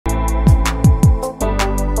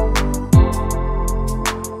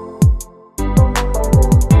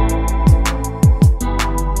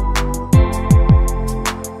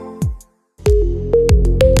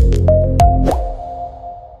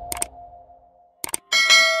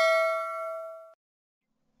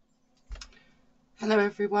Hello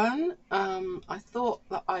everyone. I thought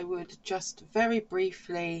that I would just very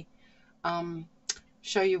briefly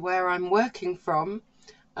show you where I'm working from,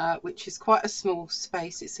 which is quite a small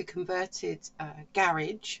space. It's a converted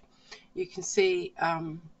garage. You can see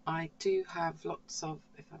I do have lots of,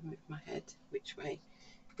 if I move my head which way,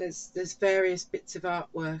 there's various bits of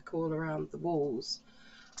artwork all around the walls,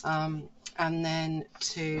 and then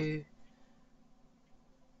to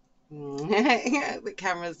the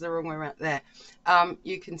camera's the wrong way around there.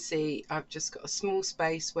 You can see I've just got a small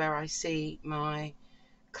space where I see my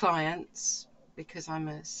clients, because I'm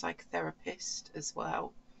a psychotherapist as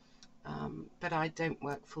well, but I don't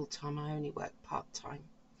work full-time, I only work part-time.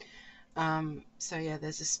 So yeah,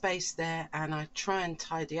 there's a space there, and I try and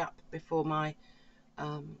tidy up before my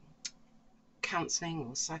counselling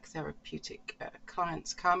or psychotherapeutic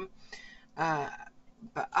clients come,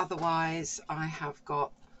 but otherwise I have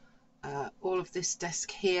got all of this desk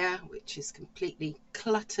here, which is completely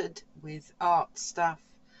cluttered with art stuff.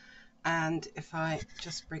 And if I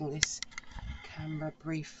just bring this camera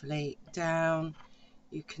briefly down,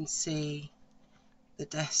 you can see the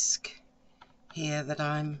desk here that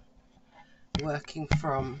I'm working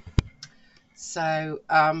from. So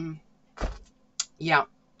yeah,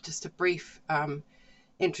 just a brief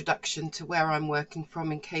introduction to where I'm working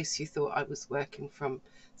from, in case you thought I was working from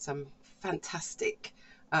some fantastic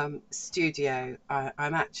studio.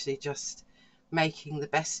 I'm actually just making the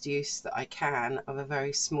best use that I can of a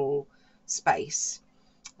very small space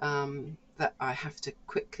that I have to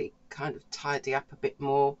quickly kind of tidy up a bit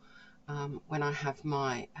more when I have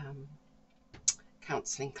my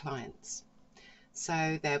counselling clients.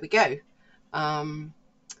 So there we go.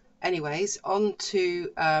 Anyways, on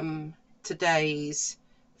to today's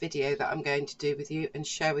video that I'm going to do with you, and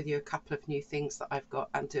share with you a couple of new things that I've got,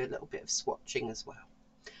 and do a little bit of swatching as well.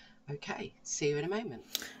 Okay, see you in a moment.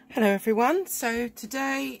 Hello everyone. So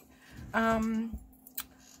today, I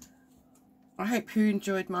hope you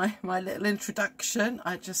enjoyed my little introduction.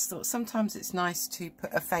 I just thought sometimes it's nice to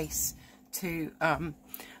put a face to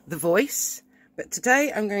the voice. But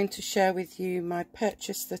today I'm going to share with you my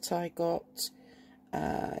purchase that I got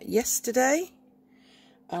yesterday.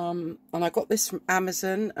 And I got this from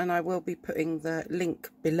Amazon, and I will be putting the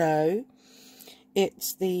link below.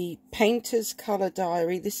 It's the Painter's Color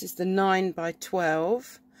Diary. This is the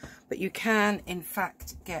 9x12, but you can in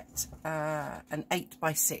fact get an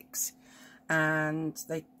 8x6, and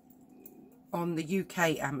they, on the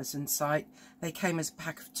UK Amazon site, they came as a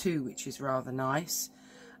pack of 2, which is rather nice.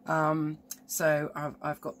 So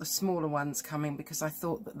I've got the smaller ones coming because I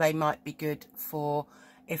thought that they might be good for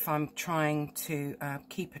if I'm trying to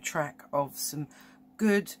keep a track of some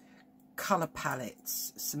good colour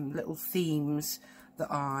palettes, some little themes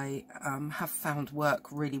that I have found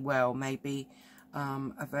work really well. Maybe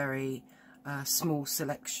a very small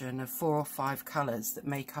selection of 4 or 5 colours that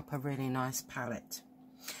make up a really nice palette.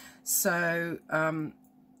 So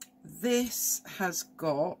this has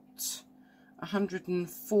got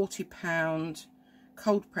 £140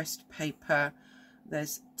 cold pressed paper.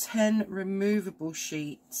 There's 10 removable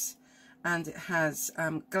sheets, and it has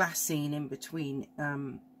glassine in between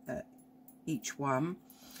each one,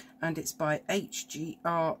 and it's by HG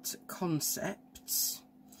Art Concepts.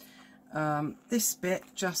 This bit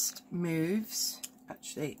just moves.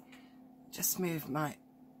 Actually, just move my,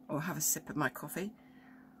 or have a sip of my coffee.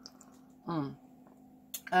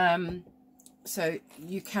 So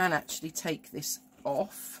you can actually take this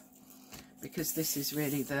off, because this is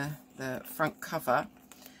really the front cover,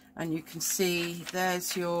 and you can see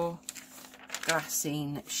there's your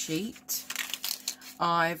glassine sheet.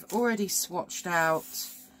 I've already swatched out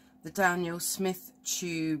the Daniel Smith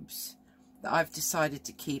tubes that I've decided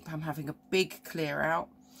to keep. I'm having a big clear out,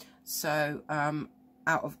 so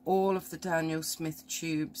out of all of the Daniel Smith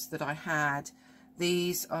tubes that I had,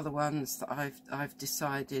 these are the ones that I've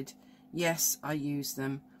decided, yes, I use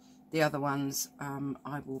them. The other ones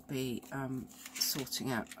I will be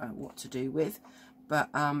sorting out what to do with, but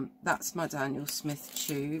that's my Daniel Smith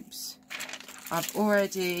tubes. I've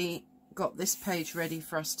already got this page ready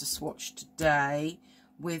for us to swatch today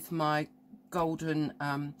with my golden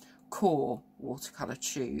core watercolour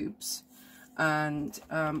tubes. And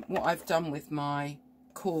what I've done with my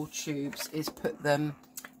core tubes is put them,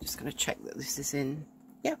 just going to check that this is in,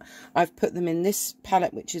 yeah, I've put them in this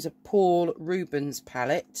palette, which is a Paul Rubens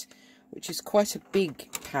palette, which is quite a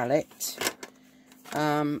big palette,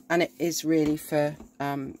 and it is really for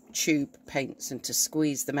tube paints and to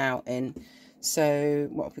squeeze them out in. So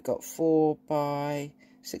what have we got? 4 by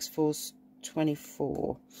 6, 4's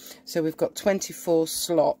 24. So we've got 24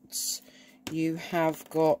 slots. You have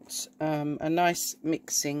got a nice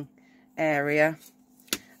mixing area,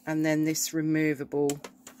 and then this removable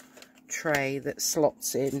tray that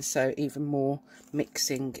slots in, so even more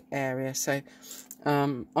mixing area. So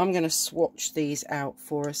I'm going to swatch these out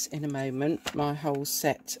for us in a moment, my whole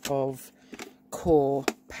set of QOR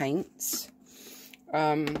paints.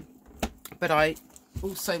 But I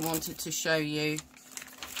also wanted to show you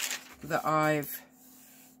that I've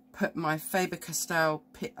put my Faber-Castell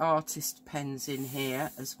Pit Artist pens in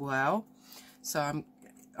here as well. So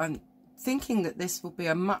I'm thinking that this will be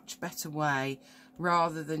a much better way,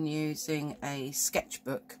 rather than using a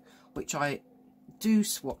sketchbook, which I do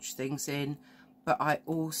swatch things in, but I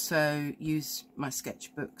also use my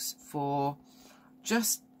sketchbooks for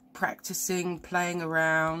just practicing, playing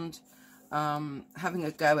around, having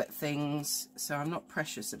a go at things. So I'm not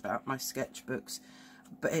precious about my sketchbooks,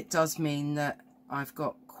 but it does mean that I've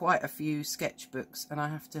got quite a few sketchbooks and I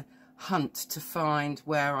have to hunt to find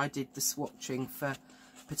where I did the swatching for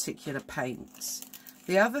particular paints.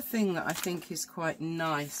 The other thing that I think is quite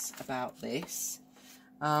nice about this,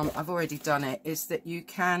 I've already done it, is that you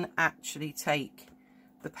can actually take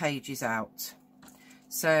the pages out.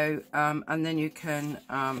 So, and then you can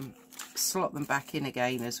slot them back in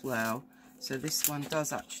again as well. So this one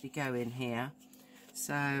does actually go in here.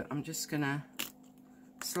 So I'm just going to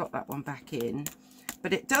slot that one back in.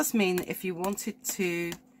 But it does mean that if you wanted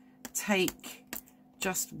to take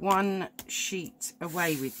just one sheet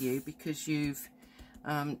away with you, because you've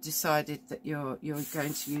decided that you're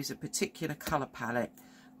going to use a particular colour palette,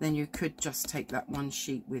 then you could just take that one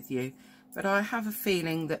sheet with you. But I have a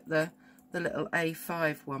feeling that the little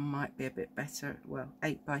A5 one might be a bit better. Well,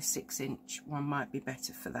 8 by 6 inch one might be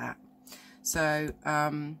better for that. So I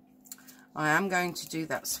am going to do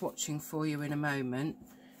that swatching for you in a moment.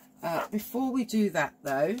 Before we do that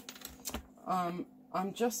though,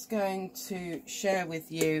 I'm just going to share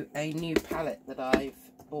with you a new palette that I've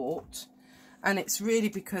bought. And it's really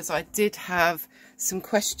because I did have some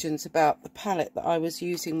questions about the palette that I was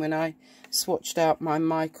using when I swatched out my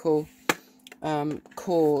Michael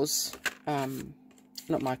Kors,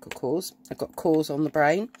 not Michael Kors, I've got Kors on the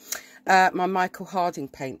brain, my Michael Harding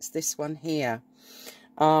paints, this one here.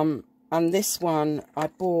 And this one I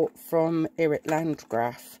bought from Irit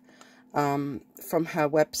Landgraf, from her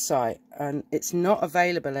website, and it's not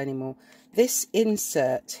available anymore. This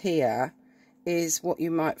insert here is what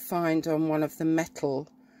you might find on one of the metal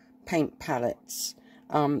paint palettes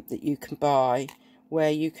that you can buy,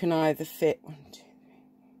 where you can either fit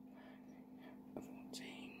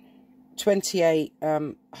 28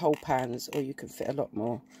 whole pans, or you can fit a lot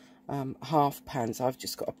more half pans. I've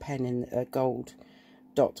just got a pen in a gold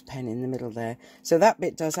dot pen in the middle there, so that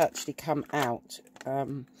bit does actually come out,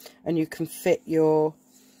 and you can fit your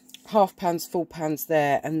half pans, full pans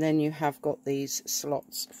there, and then you have got these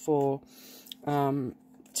slots for to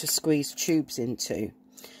squeeze tubes into.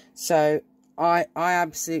 So I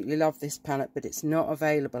absolutely love this palette, but it's not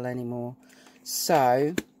available anymore.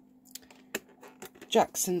 So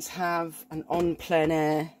Jackson's have an on plein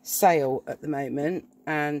air sale at the moment,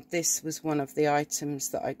 and this was one of the items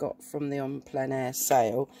that I got from the on plein air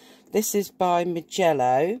sale. This is by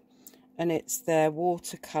Mijello, and it's their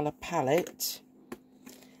watercolour palette,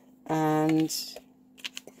 and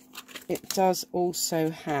it does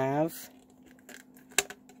also have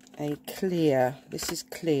a clear, this is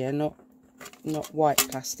clear, not white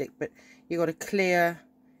plastic, but you've got a clear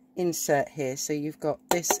insert here. So you've got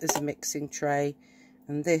this as a mixing tray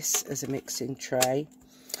and this as a mixing tray.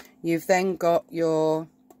 You've then got your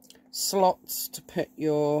slots to put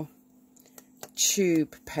your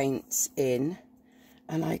tube paints in,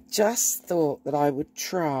 and I just thought that I would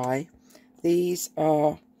try. These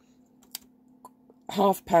are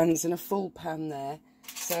half pans and a full pan there,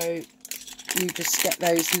 so you just get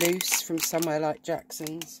those loose from somewhere like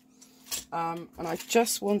Jackson's. And I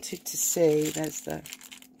just wanted to see, there's the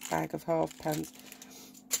bag of half pans,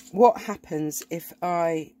 what happens if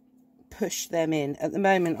I push them in. At the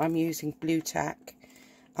moment I'm using blue tack,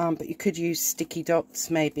 but you could use sticky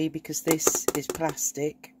dots maybe, because this is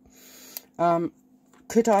plastic.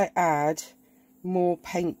 Could I add more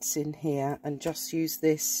paints in here and just use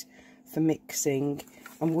this for mixing,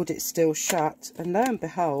 and would it still shut? And lo and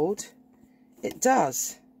behold, it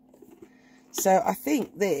does. So I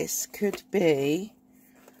think this could be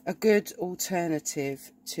a good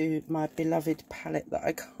alternative to my beloved palette that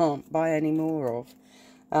I can't buy any more of.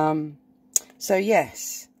 So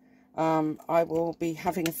yes, I will be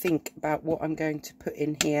having a think about what I'm going to put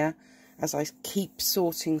in here as I keep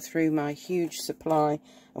sorting through my huge supply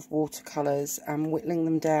of watercolours and whittling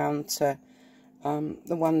them down to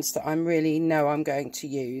the ones that I really know I'm going to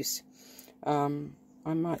use.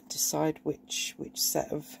 I might decide which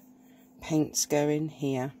set of paints go in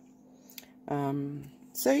here.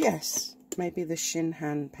 So yes, maybe the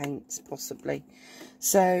Shinhan paints possibly.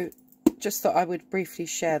 So just thought I would briefly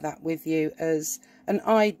share that with you as an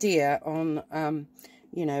idea on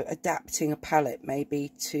you know, adapting a palette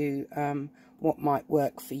maybe to what might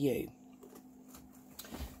work for you.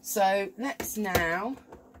 So let's now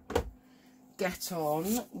get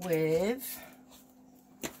on with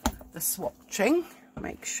the swatching.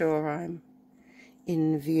 Make sure I'm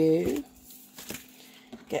in view.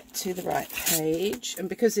 Get to the right page, and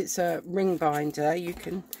because it's a ring binder you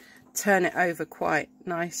can turn it over quite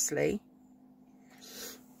nicely.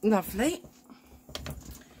 Lovely.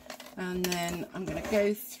 And then I'm going to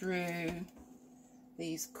go through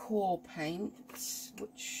these core paints.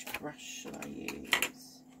 Which brush should I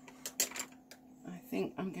use? I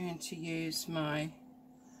think I'm going to use my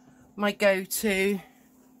go-to,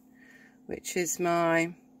 which is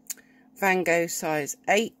my Van Gogh size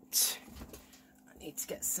 8. I need to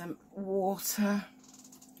get some water.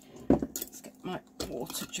 Let's get my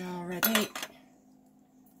water jar ready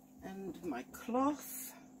and my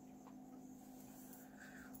cloth.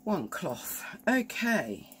 One cloth.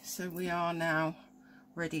 Okay, so we are now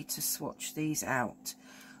ready to swatch these out.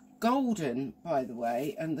 Golden, by the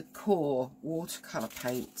way, and the core watercolour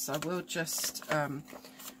paints, I will just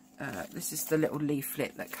this is the little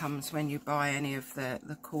leaflet that comes when you buy any of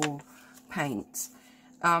the core paints.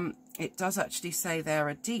 It does actually say they're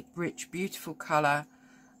a deep, rich, beautiful colour.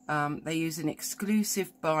 They use an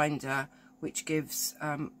exclusive binder which gives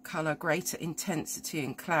colour greater intensity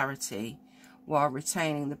and clarity while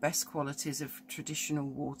retaining the best qualities of traditional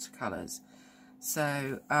watercolours.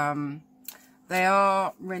 So they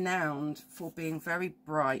are renowned for being very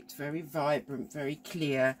bright, very vibrant, very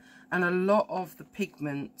clear, and a lot of the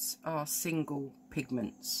pigments are single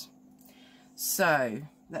pigments. So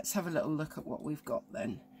let's have a little look at what we've got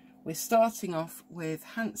then. We're starting off with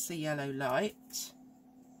Hansa Yellow Light,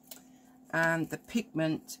 and the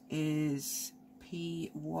pigment is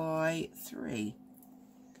PY3.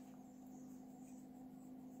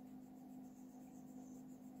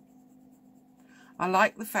 I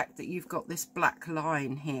like the fact that you've got this black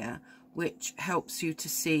line here, which helps you to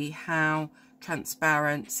see how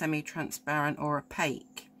transparent, semi-transparent or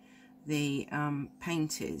opaque the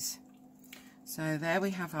paint is. So there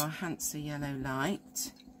we have our Hansa Yellow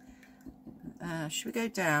Light. Should we go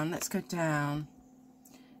down? Let's go down.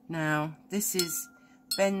 Now, this is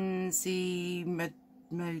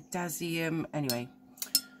benzimidazolium, anyway,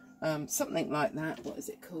 something like that. What is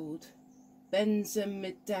it called?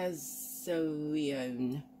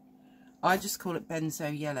 Benzimidazolium. I just call it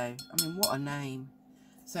benzo yellow. I mean, what a name.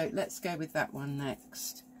 So let's go with that one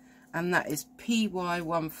next. And that is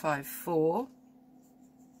PY154.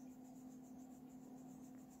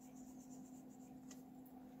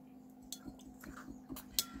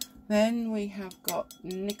 Then we have got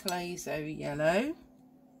Mijello Yellow.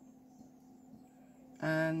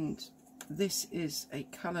 And this is a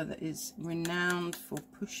colour that is renowned for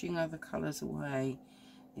pushing other colours away.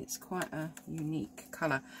 It's quite a unique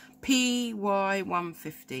colour.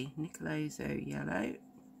 PY150, Mijello Yellow.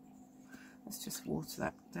 Let's just water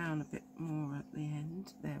that down a bit more at the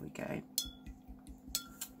end. There we go.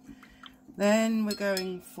 Then we're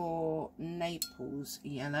going for Naples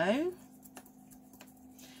Yellow.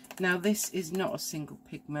 Now this is not a single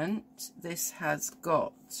pigment. This has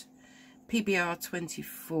got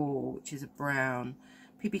PBR24, which is a brown,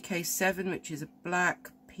 PBK7, which is a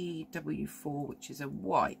black, PW4, which is a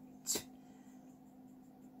white,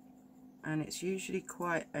 and it's usually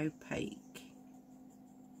quite opaque.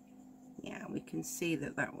 Yeah, we can see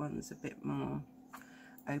that that one's a bit more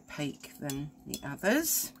opaque than the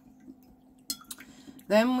others.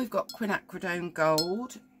 Then we've got quinacridone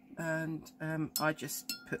gold, and I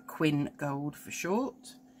just put Quin Gold for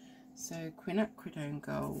short. So quinacridone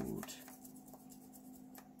gold.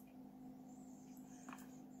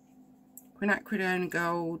 Quinacridone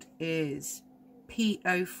gold is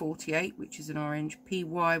PO48, which is an orange,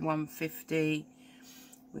 PY150,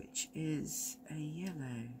 which is a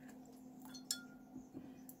yellow.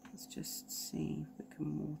 Let's just see if we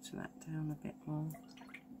can water that down a bit more.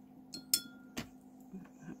 I'm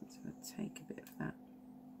happy to take a bit of that.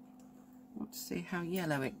 I want to see how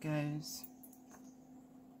yellow it goes.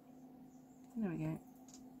 There we go.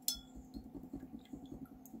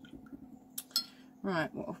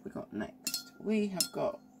 Right, what have we got next? We have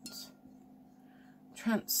got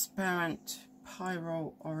transparent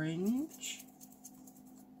pyrrole orange.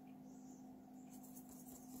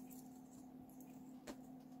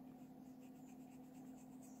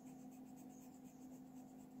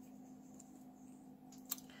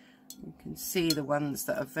 can see the ones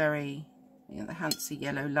that are very, you know, the Hansa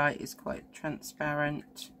Yellow Light is quite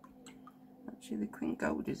transparent. Actually, the Quin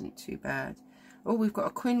Gold isn't too bad. Oh, we've got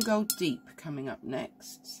a Quin Gold Deep coming up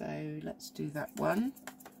next, so let's do that one.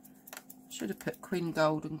 Should have put Quin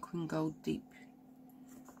Gold and Quin Gold Deep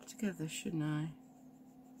together, shouldn't I?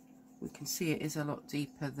 We can see it is a lot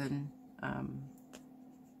deeper than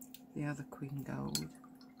the other Quin Gold.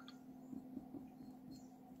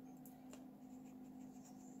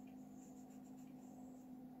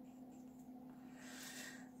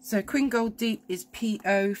 So Quin Gold Deep is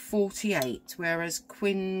PO48, whereas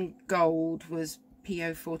Quin Gold was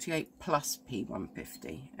PO48 plus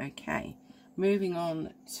P150. Okay, moving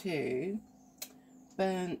on to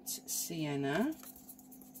Burnt Sienna.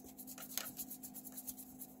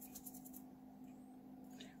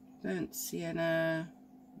 Burnt Sienna,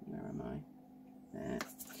 where am I? There.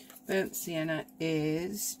 Burnt Sienna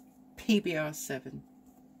is PBR7.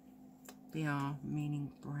 BR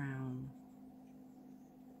meaning brown.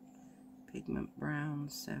 Pigment brown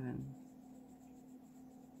 7.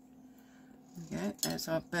 Okay, there's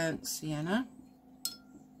our Burnt Sienna.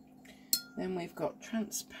 Then we've got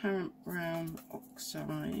transparent brown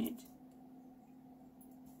oxide.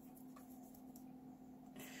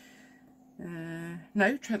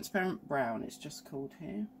 No, transparent brown it's just called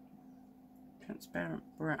here. Transparent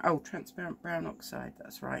brown. Oh, transparent brown oxide,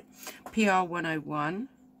 that's right. PR101.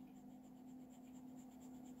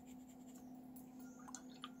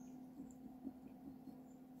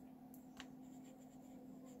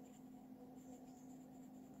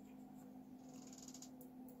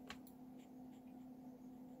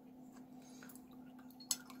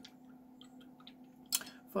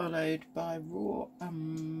 Followed by Raw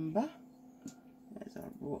Umber. There's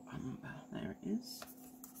our Raw Umber, there it is.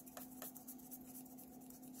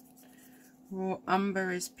 Raw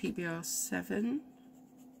Umber is PBR7.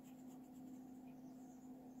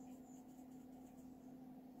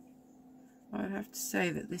 I would have to say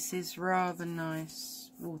that this is rather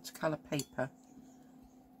nice watercolour paper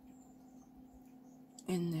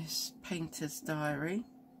in this painter's diary.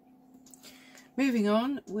 Moving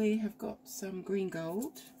on, we have got some Green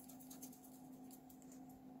Gold.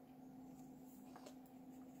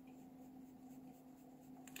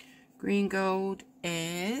 Green Gold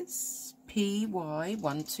is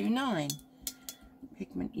PY129.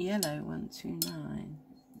 Pigment Yellow 129.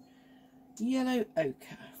 Yellow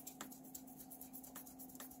Ochre.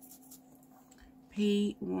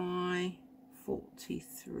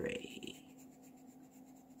 PY43.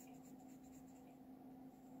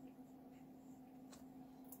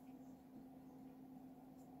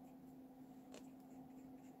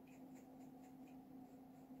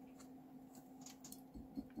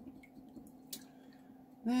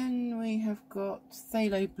 Then we have got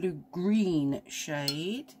Phthalo Blue Green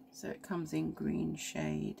shade. So it comes in green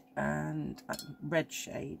shade and red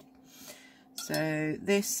shade. So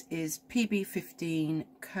this is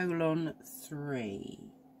PB15:3.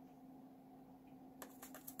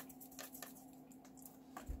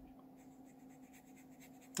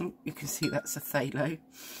 Oh, you can see that's a phthalo.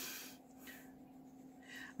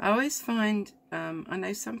 I always find, I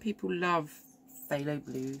know some people love phthalo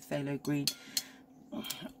blue, phthalo green.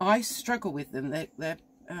 I struggle with them. They're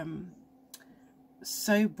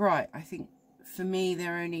so bright. I think for me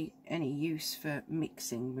they're only any use for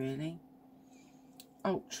mixing really.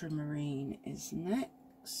 Ultramarine is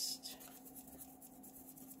next.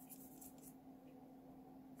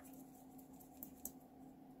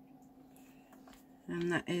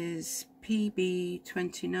 And that is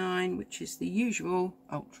PB29, which is the usual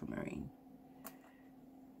ultramarine.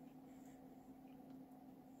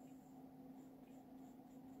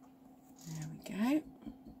 There we go.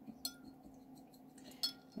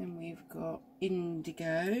 Then we've got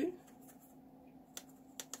indigo.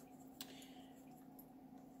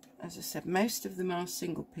 As I said, most of them are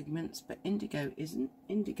single pigments, but indigo isn't.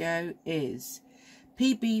 Indigo is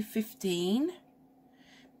PB15,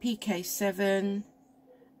 PK7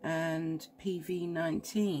 and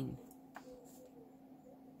PV19.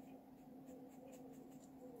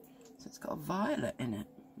 So it's got a violet in it.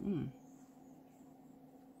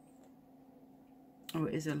 Oh,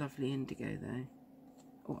 it is a lovely indigo though.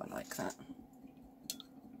 Oh, I like that.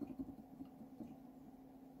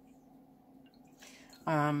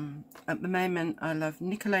 At the moment I love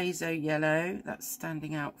Nicolezo Yellow, that's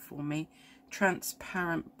standing out for me.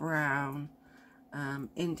 Transparent Brown,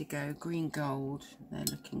 Indigo, Green Gold, they're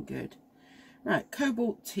looking good. Right,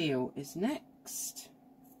 Cobalt Teal is next.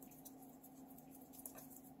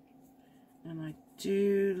 And I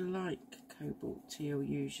do like Cobalt Teal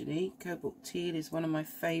usually. Cobalt Teal is one of my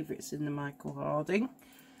favourites in the Michael Harding.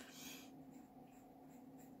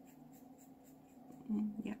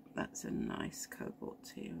 Yeah, that's a nice cobalt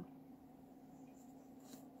teal.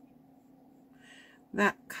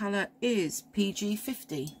 That colour is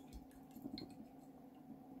PG50.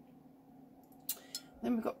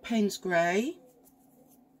 Then we've got Payne's Grey.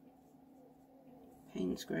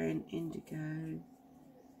 Payne's Grey and Indigo.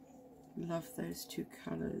 Love those two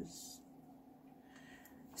colours.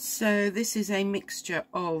 So this is a mixture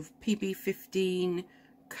of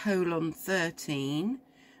PB15:13,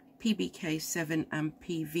 PBK7 and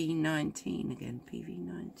PV19. Again,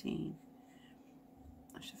 PV19.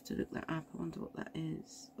 I should have to look that up. I wonder what that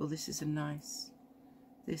is. Oh, this is a nice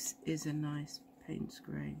Payne's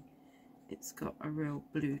Grey. It's got a real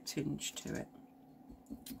blue tinge to it.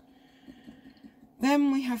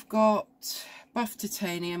 Then we have got Buff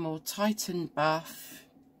Titanium or Titan Buff.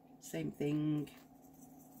 Same thing.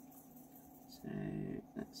 So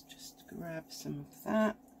let's just grab some of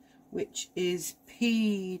that, which is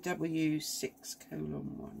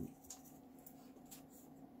PW6:1.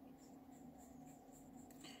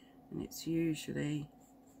 And it's usually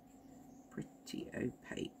pretty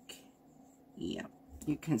opaque. Yeah,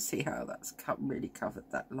 you can see how that's really covered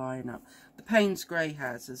that line up. The Payne's Grey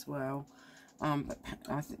has as well, but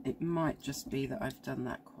I think it might just be that I've done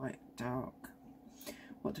that quite dark.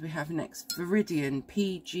 What do we have next? Viridian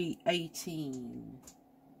PG18.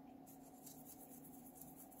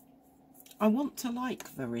 I want to like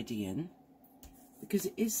Viridian because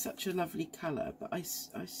it is such a lovely colour, but I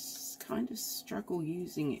kind of struggle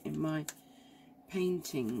using it in my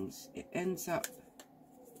paintings. It ends up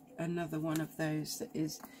another one of those that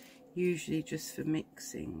is usually just for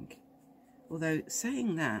mixing. Although,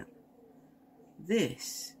 saying that,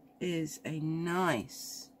 this is a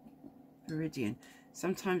nice Viridian.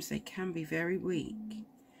 Sometimes they can be very weak.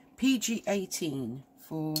 PG18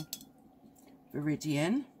 for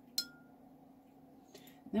Viridian.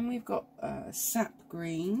 Then we've got Sap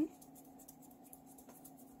Green.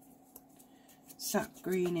 Sap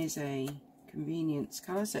Green is a convenience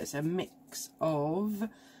colour, so it's a mix of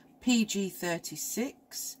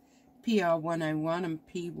PG36, PR101 and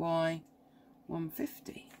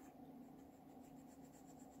PY150.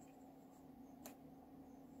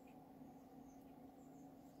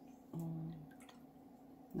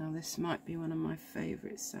 Now this might be one of my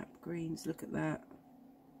favourite sap greens. Look at that.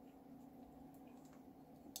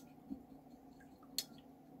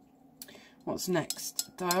 What's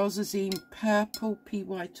next? Diazazine Purple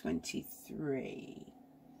PY23.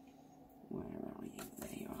 Where are you?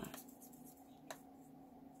 There you are.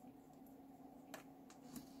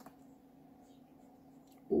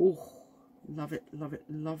 Oh, love it, love it,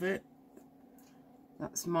 love it.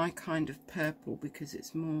 That's my kind of purple because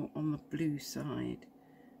it's more on the blue side.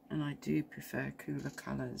 And I do prefer cooler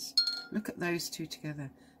colours. Look at those two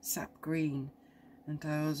together. Sap Green and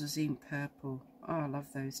Diazazine Purple. Oh, I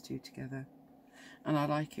love those two together. And I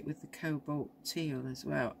like it with the Cobalt Teal as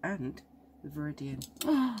well. And the Viridian.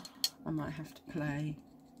 Oh, I might have to play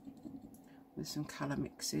with some colour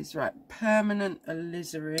mixes. Right, Permanent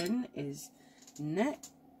Alizarin is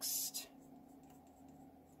next.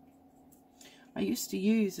 I used to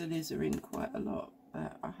use alizarin quite a lot,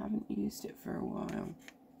 but I haven't used it for a while.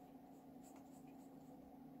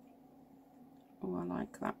 Oh, I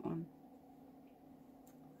like that one.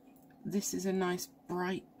 This is a nice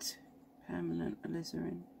bright permanent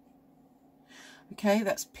alizarin. Okay,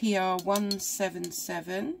 that's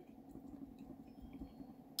PR177.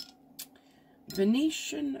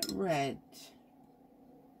 Venetian Red.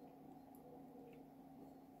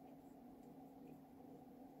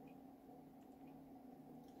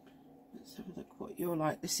 Let's have a look what you're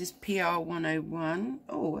like. This is PR101.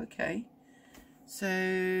 Oh, okay.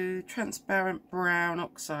 So, transparent brown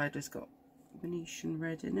oxide has got Venetian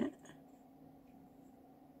Red in it.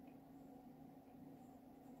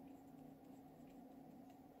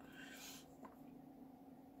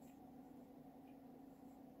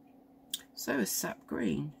 So is Sap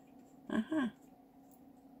Green. I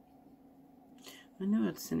knew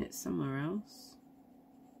I'd seen it somewhere else.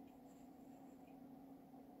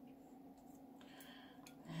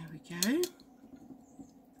 There we go.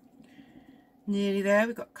 Nearly there.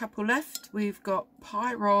 We've got a couple left. We've got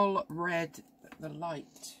Pyrrole Red, the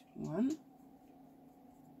light one.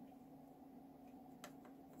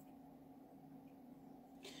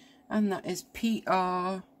 And that is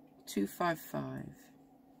PR255.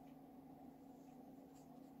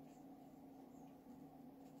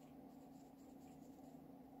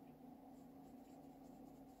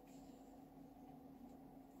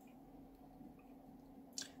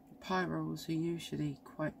 Pyrroles are usually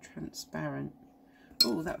quite transparent.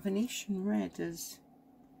 Oh, that Venetian Red has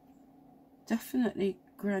definitely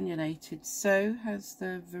granulated. So has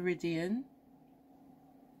the Viridian.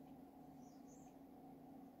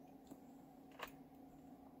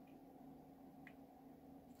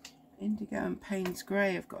 Indigo and Payne's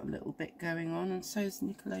Grey have got a little bit going on, and so is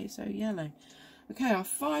Mijello Yellow. Okay, our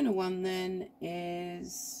final one then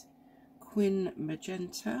is Quin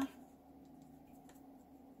Magenta,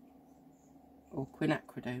 or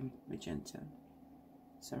Quinacridone Magenta.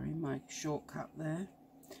 Sorry, my shortcut there,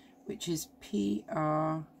 which is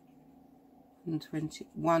PR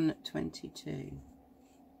 122.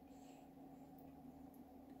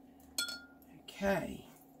 Okay.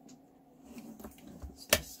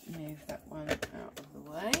 Move that one out of the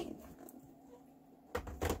way.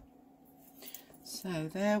 So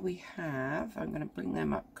there we have, I'm going to bring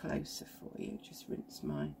them up closer for you, just rinse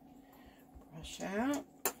my brush out.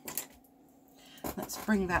 Let's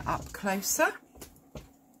bring that up closer.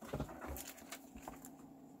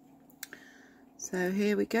 So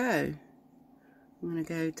here we go. I'm going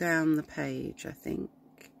to go down the page, I think.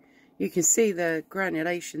 You can see the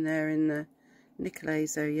granulation there in the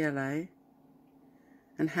Mijello Yellow,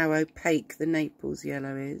 and how opaque the Naples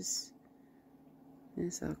Yellow is.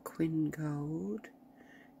 There's our Quin Gold.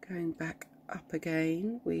 Going back up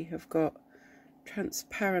again, we have got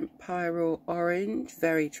transparent Pyrrole Orange,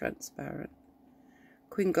 very transparent.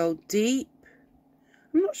 Quin Gold Deep.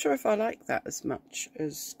 I'm not sure if I like that as much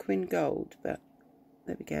as Quin Gold, but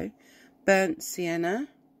there we go. Burnt Sienna.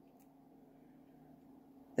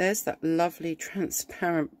 There's that lovely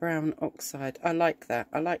transparent brown oxide. I like that.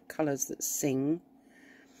 I like colours that sing.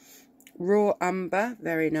 Raw Umber,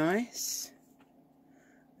 very nice.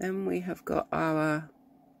 Then we have got our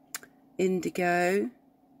Indigo,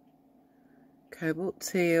 Cobalt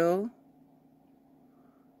Teal.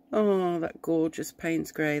 Oh, that gorgeous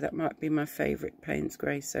Payne's Grey. That might be my favourite Payne's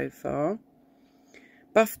Grey so far.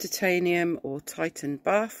 Buff Titanium or Titan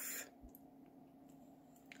Buff.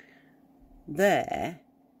 There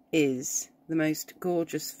is the most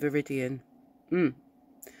gorgeous Viridian.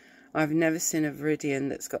 I've never seen a Viridian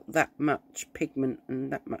that's got that much pigment and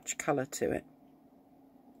that much colour to it.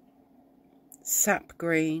 Sap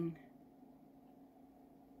green.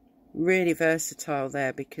 Really versatile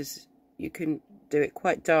there, because you can do it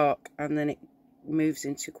quite dark and then it moves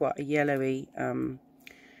into quite a yellowy,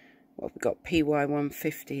 what we've got,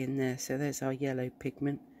 PY150 in there, so there's our yellow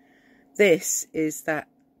pigment. This is that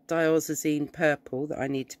diazazine purple that I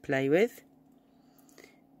need to play with.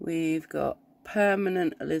 We've got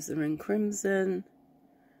Permanent Alizarin Crimson,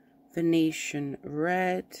 Venetian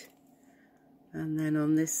Red, and then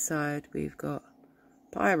on this side we've got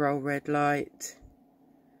Pyrrole Red Light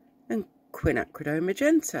and Quinacridone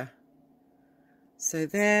Magenta. So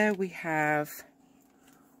there we have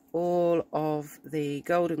all of the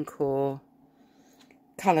Golden Core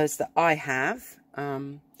colours that I have.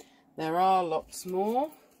 There are lots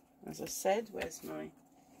more, as I said. Where's my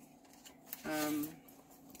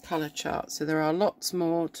colour chart? So there are lots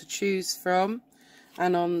more to choose from,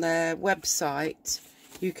 and on their website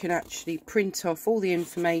you can actually print off all the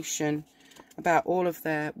information about all of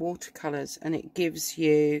their watercolours, and it gives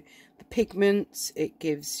you the pigments, it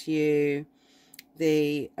gives you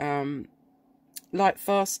the light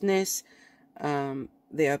fastness, the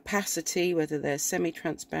opacity, whether they're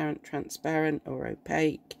semi-transparent, transparent or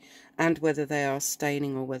opaque, and whether they are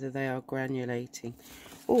staining or whether they are granulating.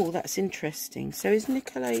 Oh, that's interesting. So is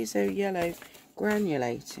Mijello Yellow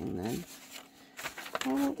granulating then?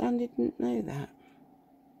 Oh, I didn't know that.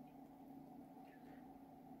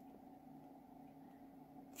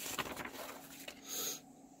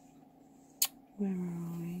 Where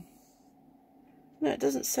are we? No, it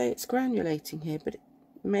doesn't say it's granulating here, but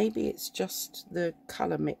maybe it's just the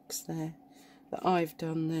colour mix there that I've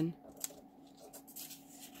done then.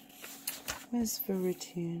 Where's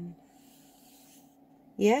Viridian?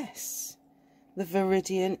 Yes, the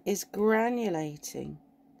Viridian is granulating,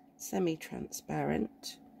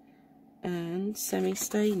 semi-transparent and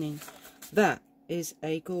semi-staining. That is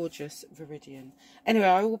a gorgeous Viridian. Anyway,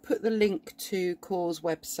 I will put the link to QOR's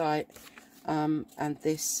website and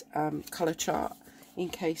this colour chart in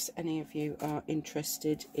case any of you are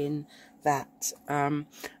interested in that.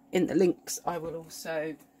 In the links I will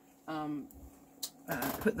also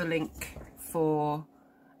put the link for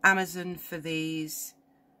Amazon for these,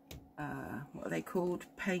 what are they called?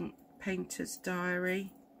 Painter's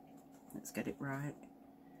Diary. Let's get it right.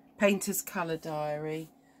 Painter's Color Diary,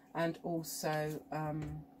 and also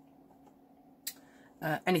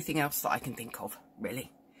anything else that I can think of,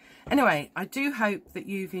 really. Anyway, I do hope that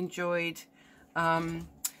you've enjoyed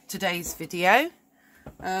today's video,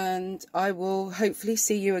 and I will hopefully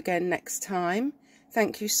see you again next time.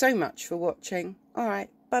 Thank you so much for watching. All right,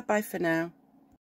 bye bye for now.